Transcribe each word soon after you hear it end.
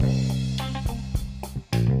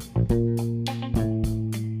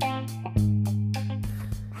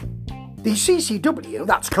The CCW,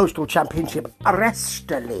 that's Coastal Championship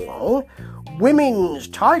Wrestling, women's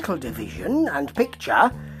title division and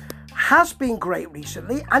picture, has been great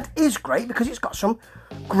recently and is great because it's got some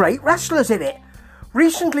great wrestlers in it.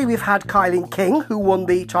 Recently we've had Kylie King, who won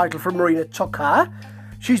the title from Marina Tucker.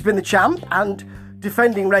 She's been the champ and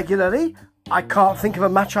defending regularly. I can't think of a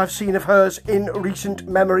match I've seen of hers in recent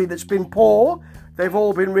memory that's been poor. They've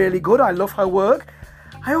all been really good. I love her work.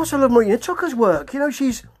 I also love Marina Tucker's work. You know,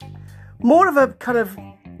 she's more of a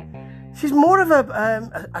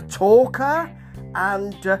talker,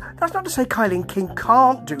 and that's not to say Kylie King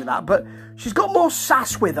can't do that, but she's got more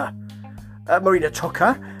sass with her, Marina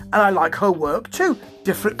Tucker, and I like her work too.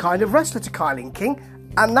 Different kind of wrestler to Kylie King,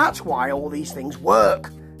 and that's why all these things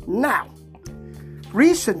work. Now,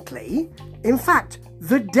 recently, in fact,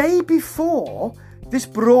 the day before this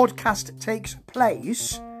broadcast takes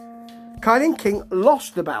place, Kylie King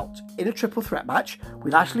lost the belt in a triple threat match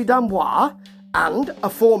with Ashley D'Amboise and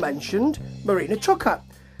aforementioned Marina Tucker.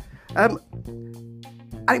 And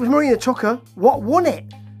it was Marina Tucker what won it.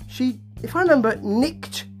 She, if I remember,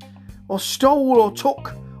 nicked or stole or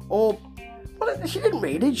took or... Well, she didn't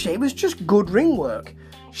really, did she? It was just good ring work.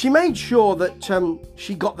 She made sure that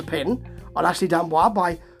she got the pin on Ashley D'Amboise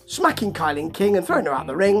by smacking Kylie King and throwing her out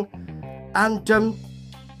the ring. And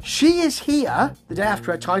she is here the day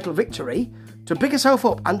after her title victory to pick herself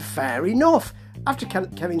up, and fair enough, after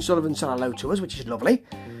Kevin Sullivan said hello to us, which is lovely.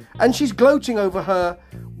 And she's gloating over her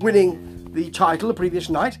winning the title the previous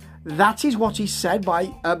night. That is what is said by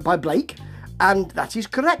Blake, and that is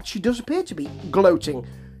correct. She does appear to be gloating.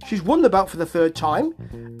 She's won the belt for the third time,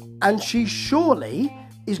 and she surely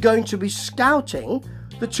is going to be scouting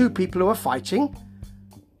the two people who are fighting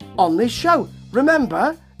on this show.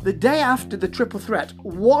 Remember, the day after the triple threat,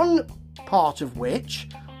 one part of which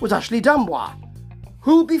was Ashley D'Amboise,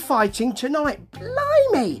 who'll be fighting tonight.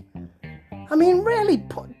 Blimey! I mean, really,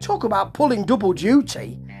 talk about pulling double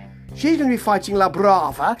duty. She's going to be fighting La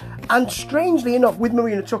Brava, and strangely enough, with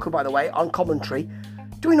Marina Tucker, by the way, on commentary,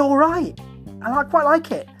 doing all right. And I quite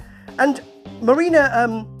like it. And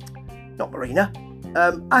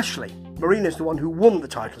Ashley. Marina's the one who won the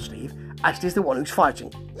title, Steve. Ashley's the one who's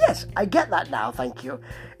fighting. Yes, I get that now, thank you.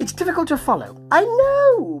 It's difficult to follow. I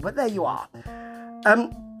know, but there you are.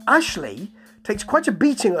 Ashley takes quite a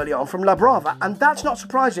beating early on from La Brava, and that's not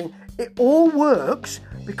surprising. It all works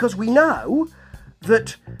because we know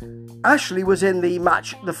that Ashley was in the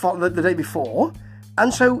match the day before,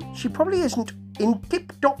 and so she probably isn't in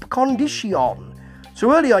tip-top condition.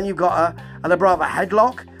 So early on, you've got a La Brava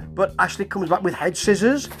headlock, but Ashley comes back with head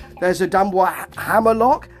scissors. There's a D'Amboise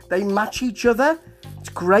hammerlock. They match each other. It's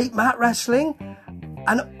great mat wrestling.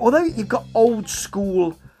 And although you've got old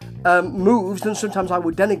school moves, and sometimes I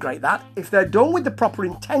would denigrate that, if they're done with the proper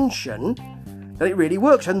intention, then it really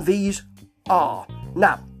works. And these are.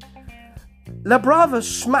 Now, La Brava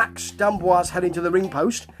smacks D'Amboise head into the ring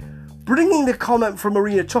post, bringing the comment from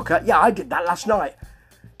Marina Tucker, yeah, I did that last night.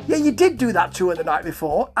 Yeah, you did do that to her the night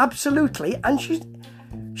before, absolutely, and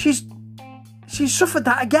she's suffered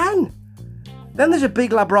that again. Then there's a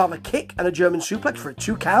big La Brava kick and a German suplex for a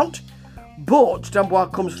 2 count, but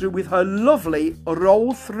D'Amboise comes through with her lovely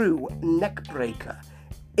roll-through neck breaker.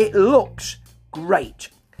 It looks great.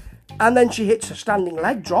 And then she hits a standing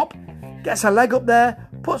leg drop, gets her leg up there,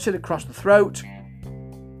 puts it across the throat,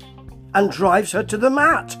 and drives her to the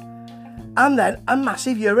mat. And then a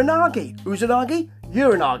massive Uranagi. Uranagi?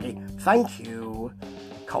 Uranagi. Thank you,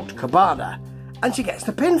 Colt Cabana. And she gets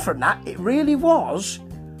the pin from that. It really was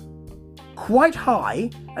quite high,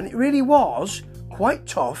 and it really was quite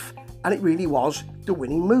tough, and it really was the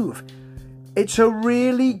winning move. It's a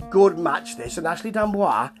really good match, this, and Ashley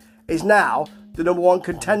D'Amboise is now the number 1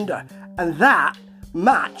 contender. And that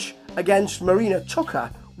match against Marina Tucker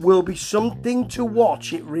will be something to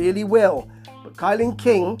watch. It really will. But Kylie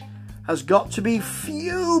King has got to be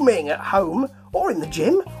fuming at home, or in the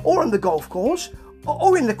gym, or on the golf course,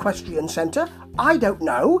 or in the equestrian centre. I don't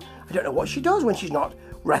know. I don't know what she does when she's not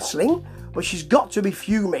wrestling, but she's got to be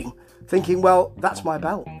fuming, thinking, well, that's my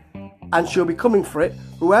belt. And she'll be coming for it,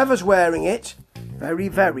 whoever's wearing it, very,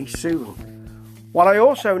 very soon. What I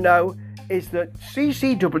also know is that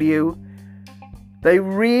CCW, they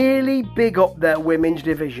really big up their women's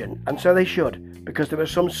division, and so they should, because there are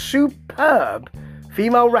some superb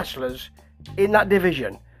female wrestlers in that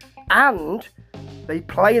division, and they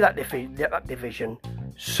play that division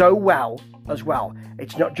so well as well.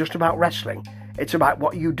 It's not just about wrestling, it's about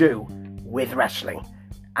what you do with wrestling,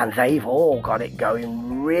 and they've all got it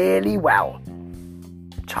going really well.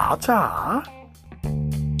 Ta-ta.